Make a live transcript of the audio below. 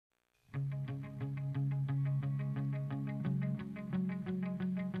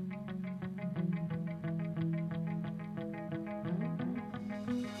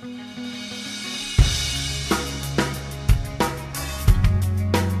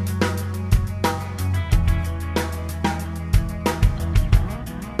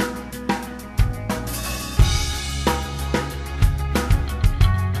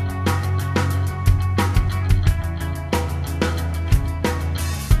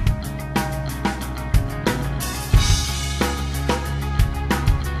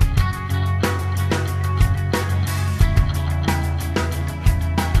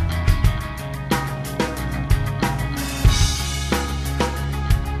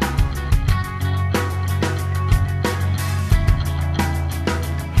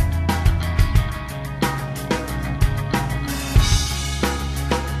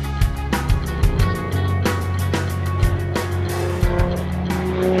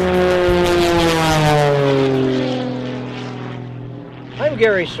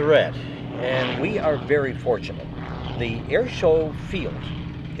Gary Surratt, and we are very fortunate. The Airshow field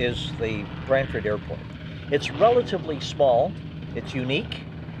is the Brantford Airport. It's relatively small, it's unique,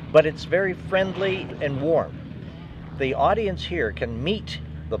 but it's very friendly and warm. The audience here can meet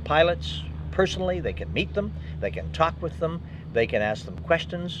the pilots personally, they can meet them, they can talk with them, they can ask them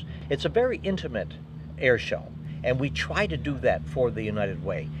questions. It's a very intimate air show, and we try to do that for the United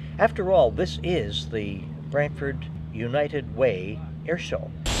Way. After all, this is the Brantford United Way Air Show.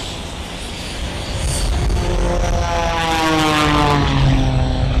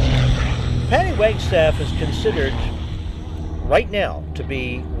 Patty Wagstaff is considered right now to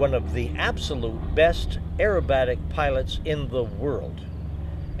be one of the absolute best aerobatic pilots in the world.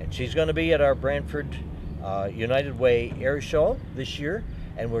 And she's going to be at our Brantford United Way Air Show this year,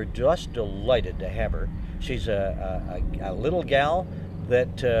 and we're just delighted to have her. She's a little gal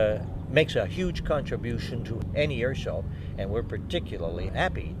that makes a huge contribution to any air show, and we're particularly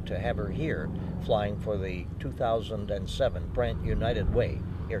happy to have her here flying for the 2007 Brant United Way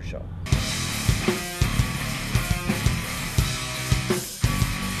Air Show.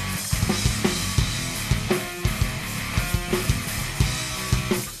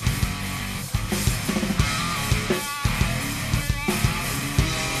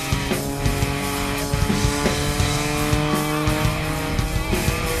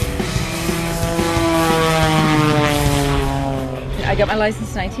 I got my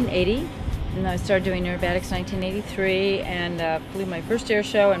license in 1980, and I started doing aerobatics in 1983, and flew my first air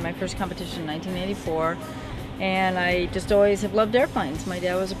show and my first competition in 1984. And I just always have loved airplanes. My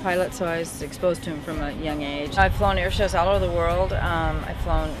dad was a pilot, so I was exposed to him from a young age. I've flown air shows all over the world. I've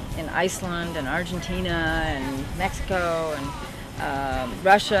flown in Iceland and Argentina and Mexico and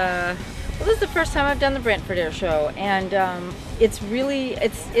Russia. Well, this is the first time I've done the Brantford Air Show, and it's really,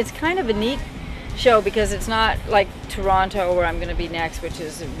 it's kind of a neat show because it's not like Toronto where I'm going to be next, which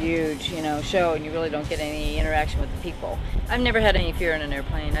is a huge, show, and you really don't get any interaction with the people. I've never had any fear in an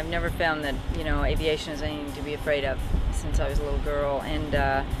airplane. I've never found that, aviation is anything to be afraid of since I was a little girl, and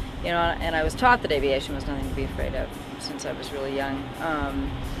and I was taught that aviation was nothing to be afraid of since I was really young.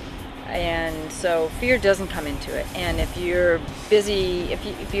 And so fear doesn't come into it. And if you're busy,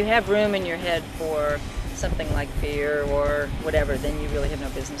 if you have room in your head for something like fear or whatever, then you really have no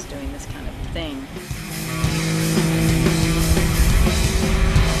business doing this kind of thing.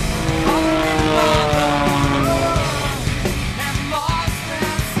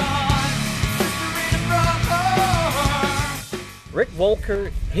 Rick Volker,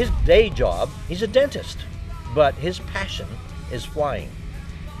 his day job, he's a dentist, but his passion is flying.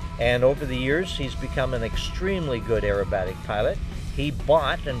 And over the years, he's become an extremely good aerobatic pilot. He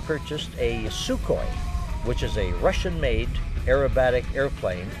bought and purchased a Sukhoi, which is a Russian-made aerobatic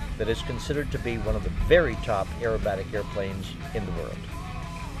airplane that is considered to be one of the very top aerobatic airplanes in the world.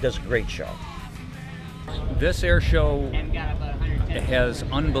 Does a great show. This air show has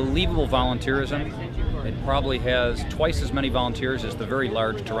unbelievable volunteerism. It probably has twice as many volunteers as the very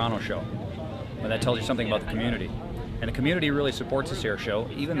large Toronto show. And that tells you something about the community. And the community really supports this air show.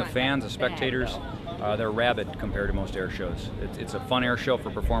 Even the fans, the spectators, they're rabid compared to most air shows. It's a fun air show for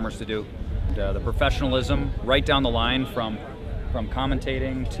performers to do. The professionalism right down the line from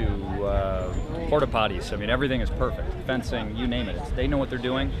commentating to porta potties. I mean, everything is perfect. Fencing, you name it. They know what they're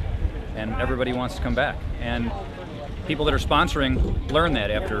doing, and everybody wants to come back. And people that are sponsoring learn that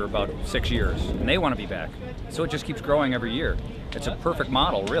after about 6 years, and they want to be back. So it just keeps growing every year. It's a perfect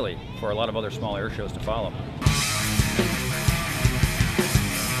model, really, for a lot of other small air shows to follow.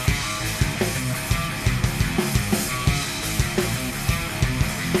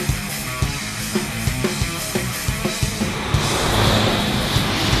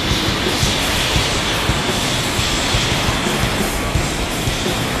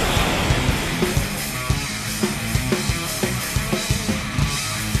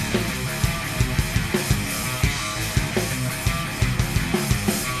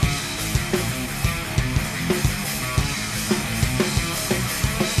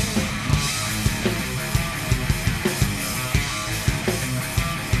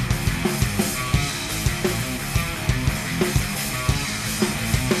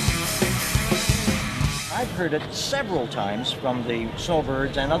 I've heard it several times from the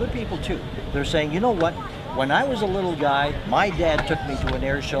Snowbirds and other people too. They're saying, you know what, when I was a little guy, my dad took me to an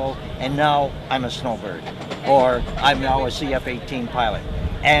air show, and now I'm a Snowbird, or I'm now a CF-18 pilot.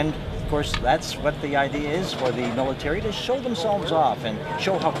 And of course, that's what the idea is for the military, to show themselves off and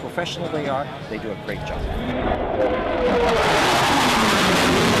show how professional they are. They do a great job.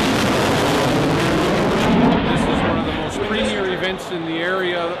 Premier events in the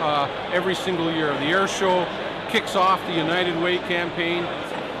area every single year. The air show kicks off the United Way campaign.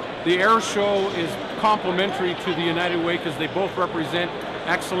 The air show is complementary to the United Way because they both represent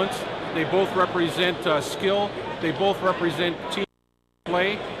excellence, they both represent skill, they both represent team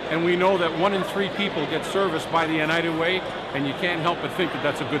play, and we know that 1 in 3 people get serviced by the United Way, and you can't help but think that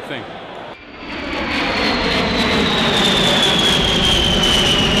that's a good thing.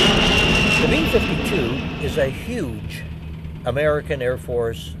 The B-52 is a huge American Air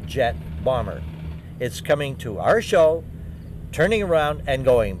Force jet bomber. It's coming to our show, turning around and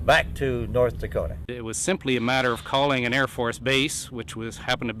going back to North Dakota. It was simply a matter of calling an Air Force base, which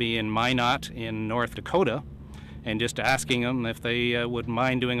happened to be in Minot in North Dakota, and just asking them if they wouldn't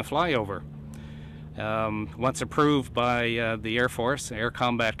mind doing a flyover. Once approved by the Air Force, Air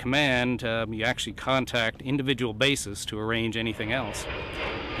Combat Command, you actually contact individual bases to arrange anything else.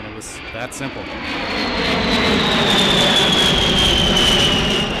 And it was that simple.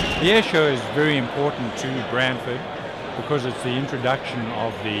 The air show is very important to Brantford because it's the introduction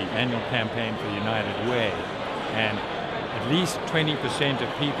of the annual campaign for the United Way, and at least 20%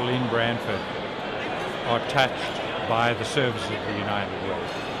 of people in Brantford are touched by the service of the United Way.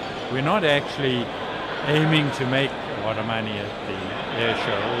 We're not actually aiming to make a lot of money at the air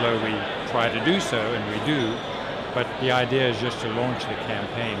show, although we try to do so, and we do, but the idea is just to launch the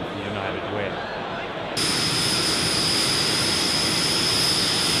campaign for the United Way.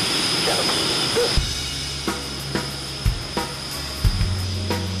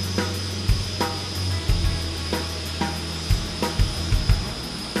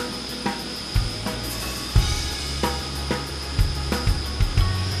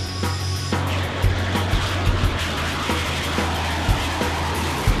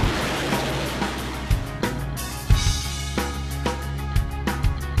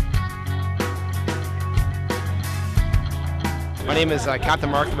 My name is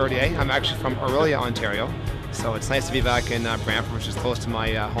Captain Mark Verdier. I'm actually from Orillia, Ontario. So it's nice to be back in Brantford, which is close to my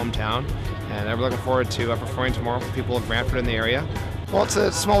hometown. And I'm looking forward to performing tomorrow for people of Brantford in the area. Well, it's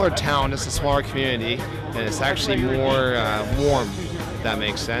a smaller town, it's a smaller community, and it's actually more warm, if that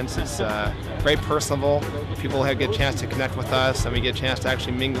makes sense. It's very personable. People get a chance to connect with us, and we get a chance to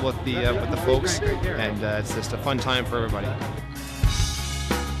actually mingle with the folks, and it's just a fun time for everybody.